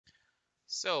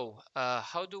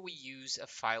How do we use a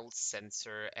file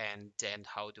sensor, and then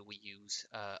how do we use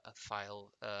a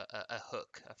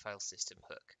hook, a file system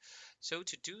hook? So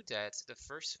to do that, the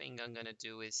first thing I'm gonna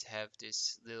do is have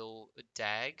this little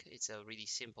DAG. It's a really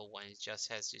simple one. It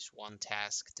just has this one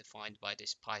task defined by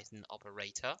this Python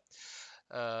operator,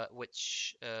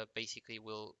 which basically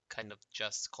will kind of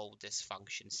just call this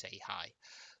function say hi.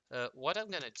 What I'm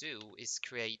gonna do is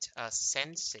create a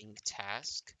sensing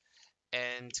task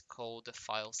and call the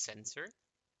file sensor,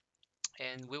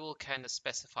 and we will kind of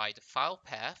specify the file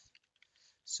path.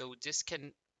 So this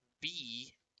can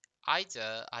be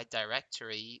either a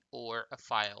directory or a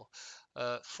file.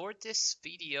 For this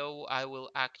video, I will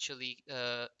actually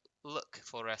look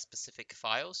for a specific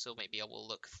file. So maybe I will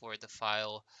look for the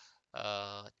file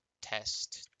uh,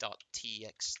 test.txt,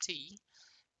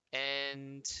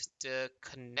 and the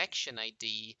connection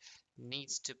ID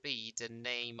needs to be the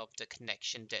name of the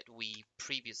connection that we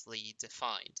previously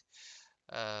defined,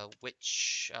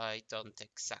 which I don't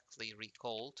exactly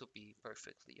recall, to be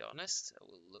perfectly honest. I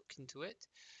will look into it.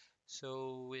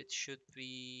 So it should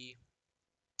be,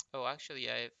 oh, actually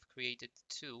I've created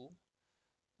two.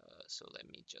 So let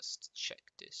me just check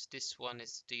this. This one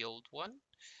is the old one,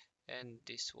 and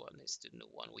this one is the new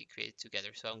one we created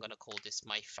together. So I'm gonna call this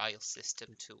my file system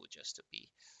 2 just to be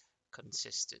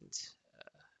consistent.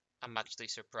 I'm actually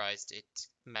surprised it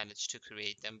managed to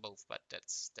create them both, but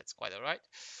that's quite all right.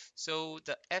 So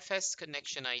the FS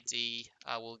connection ID,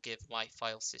 I will give my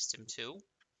file system 2.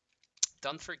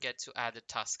 Don't forget to add a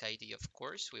task ID, of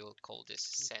course. We will call this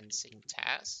sensing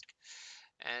task.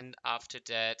 And after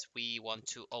that, we want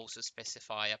to also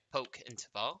specify a poke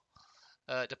interval.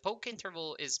 The poke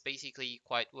interval is basically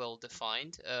quite well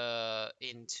defined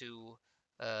into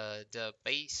the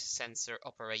base sensor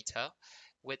operator,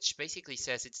 which basically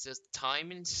says it's the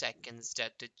time in seconds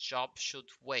that the job should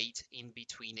wait in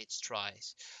between its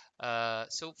tries.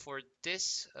 So for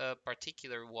this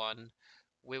particular one,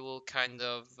 we will kind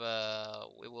of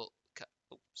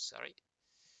oops, sorry.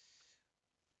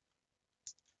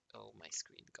 Oh, my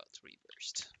screen got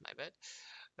reversed. My bad.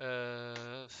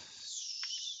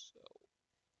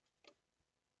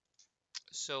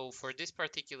 So for this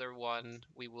particular one,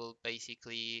 we will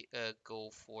basically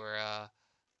go for a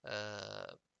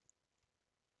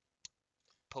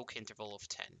poke interval of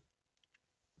 10.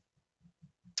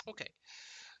 Okay,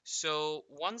 so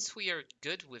once we are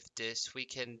good with this, we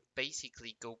can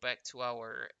basically go back to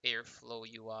our Airflow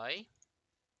UI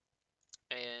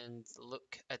and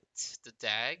look at the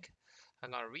DAG. I'm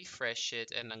gonna refresh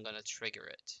it and I'm gonna trigger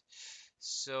it.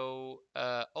 So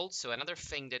also another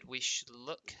thing that we should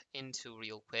look into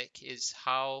real quick is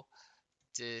how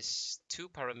these two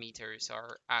parameters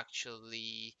are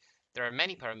actually, there are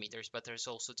many parameters, but there's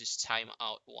also this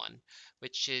timeout one,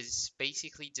 which is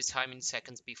basically the time in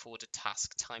seconds before the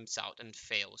task times out and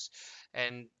fails.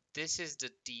 And this is the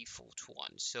default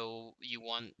one, so you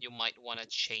might want to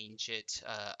change it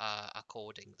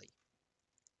accordingly.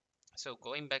 So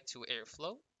going back to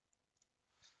Airflow,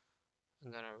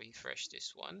 I'm gonna refresh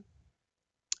this one.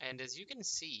 And as you can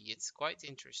see, it's quite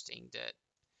interesting that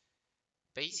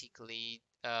basically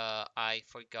I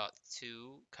forgot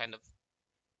to kind of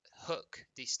hook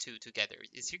these two together.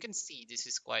 As you can see, this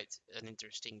is quite an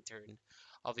interesting turn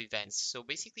of events. So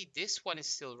basically this one is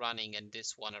still running and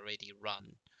this one already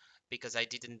run because I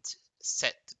didn't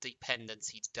set the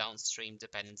dependency, downstream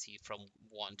dependency from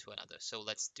one to another. So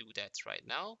let's do that right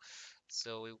now.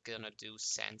 So we're gonna do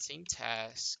sensing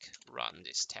task, run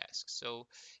this task. So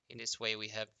in this way we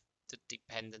have the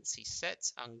dependency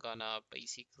set. I'm gonna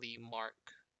basically mark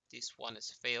this one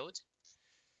as failed.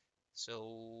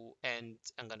 So, and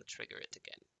I'm gonna trigger it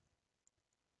again.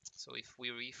 So if we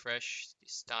refresh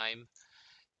this time,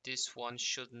 this one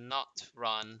should not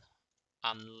run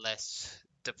unless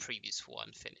the previous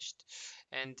one finished.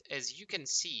 And as you can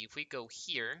see, if we go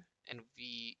here and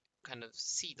we kind of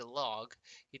see the log,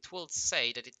 it will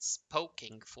say that it's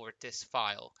poking for this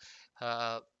file.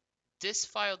 This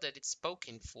file that it's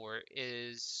poking for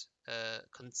is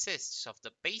consists of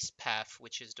the base path,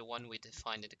 which is the one we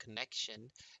defined in the connection,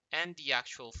 and the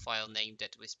actual file name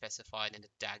that we specified in the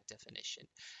DAG definition.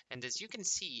 And as you can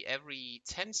see, every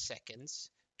 10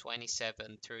 seconds,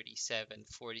 27, 37,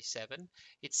 47,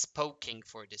 it's poking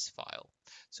for this file.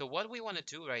 So what we want to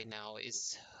do right now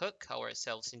is hook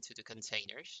ourselves into the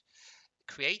containers,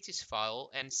 create this file,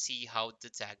 and see how the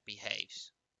DAG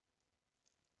behaves.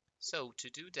 So to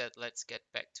do that, let's get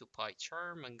back to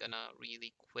PyCharm. I'm gonna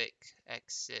really quick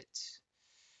exit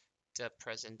the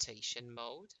presentation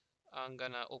mode. I'm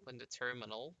gonna open the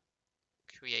terminal,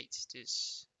 create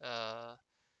this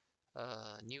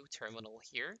new terminal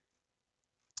here,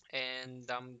 and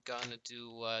I'm gonna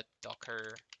do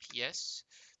docker ps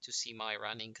to see my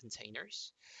running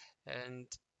containers. And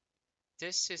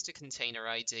this is the container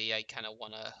ID I kind of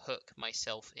want to hook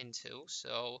myself into.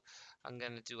 So I'm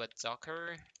going to do a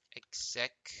docker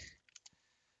exec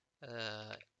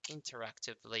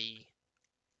interactively.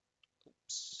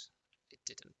 Oops, it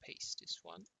didn't paste this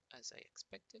one as I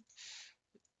expected.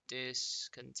 This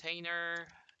container,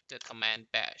 the command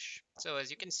bash. So as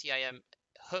you can see, I am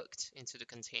hooked into the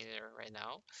container right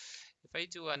now. If I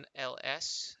do an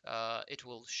ls, it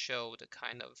will show the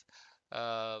kind of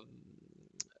um,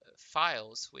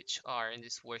 files which are in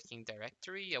this working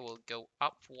directory. I will go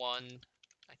up one.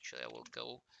 Actually, I will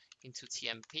go into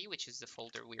tmp, which is the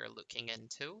folder we are looking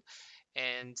into,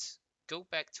 and go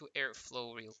back to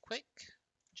airflow real quick,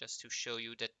 just to show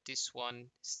you that this one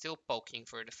is still poking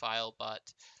for the file, but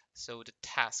so the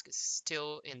task is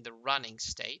still in the running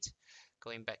state.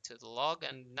 Going back to the log,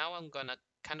 and now I'm gonna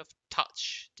kind of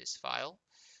touch this file,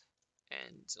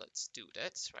 and let's do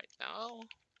that right now.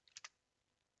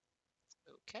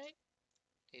 Okay,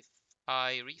 if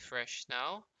I refresh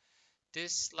now,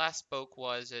 this last poke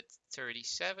was at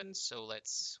 37, so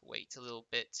let's wait a little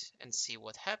bit and see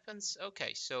what happens.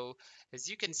 Okay, so as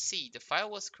you can see, the file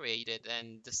was created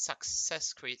and the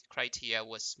success criteria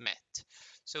was met.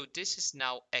 So this is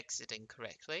now exiting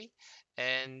correctly.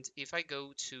 And if I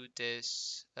go to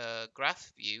this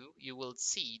graph view, you will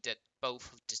see that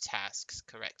both of the tasks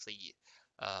correctly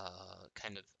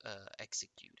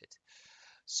executed.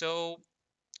 So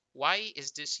why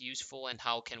is this useful and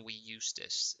how can we use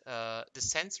this? The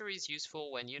sensor is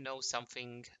useful when you know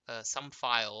something, some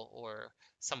file or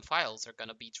some files are going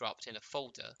to be dropped in a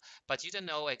folder, but you don't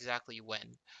know exactly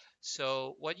when.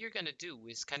 So what you're going to do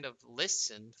is kind of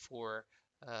listen for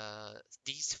uh,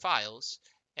 these files,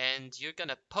 and you're going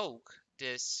to poke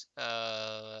this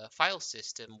file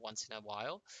system once in a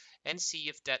while and see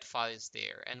if that file is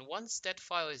there. And once that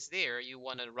file is there, you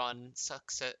want to run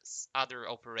success other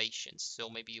operations. So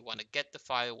maybe you want to get the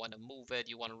file, want to move it,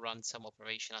 you want to run some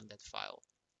operation on that file.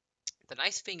 The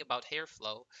nice thing about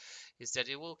Airflow is that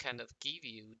it will kind of give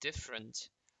you different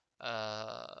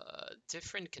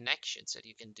connections that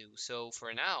you can do. So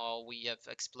for now, we have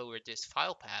explored this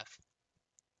file path,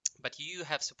 but you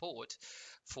have support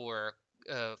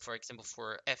for example,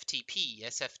 for FTP,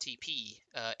 SFTP,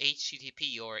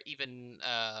 HTTP, or even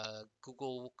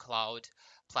Google Cloud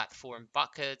Platform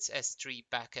buckets, S3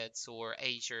 buckets, or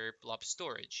Azure Blob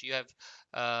Storage. You have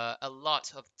a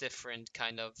lot of different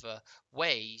kind of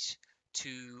ways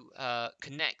to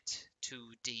connect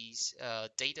to these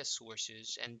data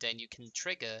sources, and then you can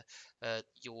trigger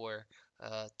your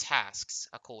tasks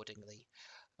accordingly.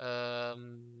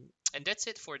 And that's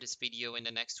it for this video. In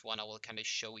the next one, I will kind of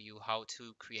show you how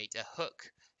to create a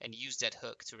hook and use that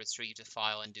hook to retrieve the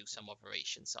file and do some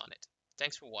operations on it.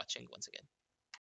 Thanks for watching once again.